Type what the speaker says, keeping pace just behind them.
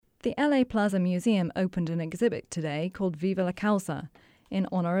The LA Plaza Museum opened an exhibit today called Viva la Causa. In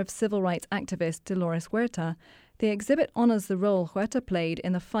honor of civil rights activist Dolores Huerta, the exhibit honors the role Huerta played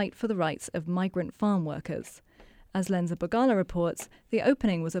in the fight for the rights of migrant farm workers. As Lenza Bogala reports, the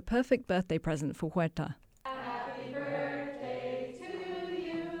opening was a perfect birthday present for Huerta. Happy birthday to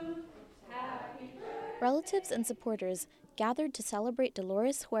you. Happy birthday. Relatives and supporters gathered to celebrate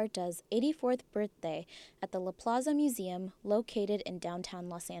Dolores Huerta's 84th birthday at the La Plaza Museum located in downtown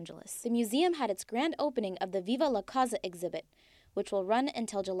Los Angeles. The museum had its grand opening of the Viva la Causa exhibit, which will run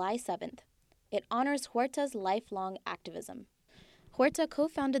until July 7th. It honors Huerta's lifelong activism. Huerta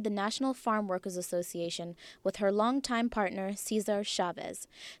co-founded the National Farm Workers Association with her longtime partner, Cesar Chavez,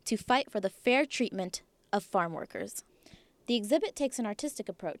 to fight for the fair treatment of farm workers. The exhibit takes an artistic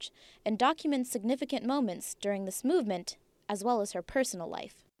approach and documents significant moments during this movement, as well as her personal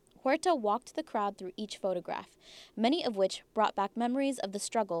life. Huerta walked the crowd through each photograph, many of which brought back memories of the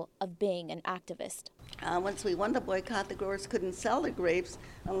struggle of being an activist. Once we won the boycott, the growers couldn't sell the grapes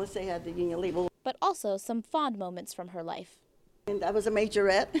unless they had the union label. But also some fond moments from her life. And I was a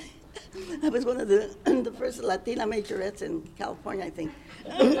majorette. I was one of the first Latina majorettes in California, I think.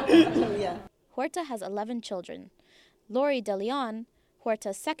 Yeah. Huerta has 11 children. Lori De Leon,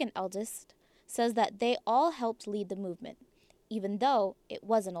 Huerta's second eldest, says that they all helped lead the movement, even though it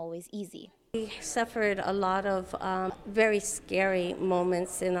wasn't always easy. We suffered a lot of very scary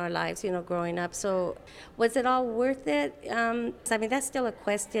moments in our lives, growing up. So was it all worth it? That's still a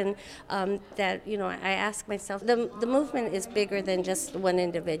question that, I ask myself. The movement is bigger than just one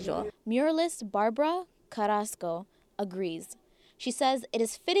individual. Muralist Barbara Carrasco agrees. She says it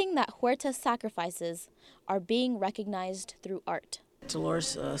is fitting that Huerta's sacrifices are being recognized through art.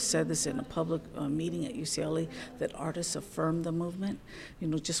 Dolores said this in a public meeting at UCLA, that artists affirm the movement,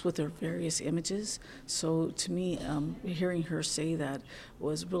 just with their various images. So to me, hearing her say that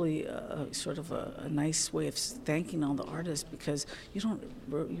was really sort of a nice way of thanking all the artists, because you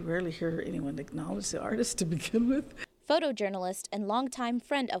rarely hear anyone acknowledge the artists to begin with. Photojournalist and longtime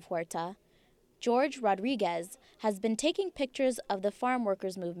friend of Huerta, George Rodriguez, has been taking pictures of the farm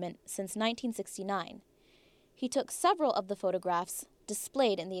workers movement since 1969. He took several of the photographs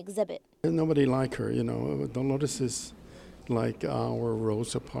displayed in the exhibit. Nobody like her, Dolores is like our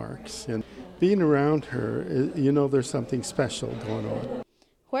Rosa Parks. And being around her, there's something special going on.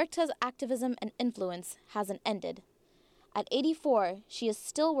 Huerta's activism and influence hasn't ended. At 84, she is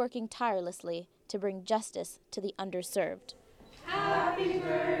still working tirelessly to bring justice to the underserved. Happy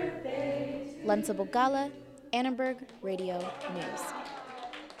birthday. Lenza Bogala, Annenberg Radio News.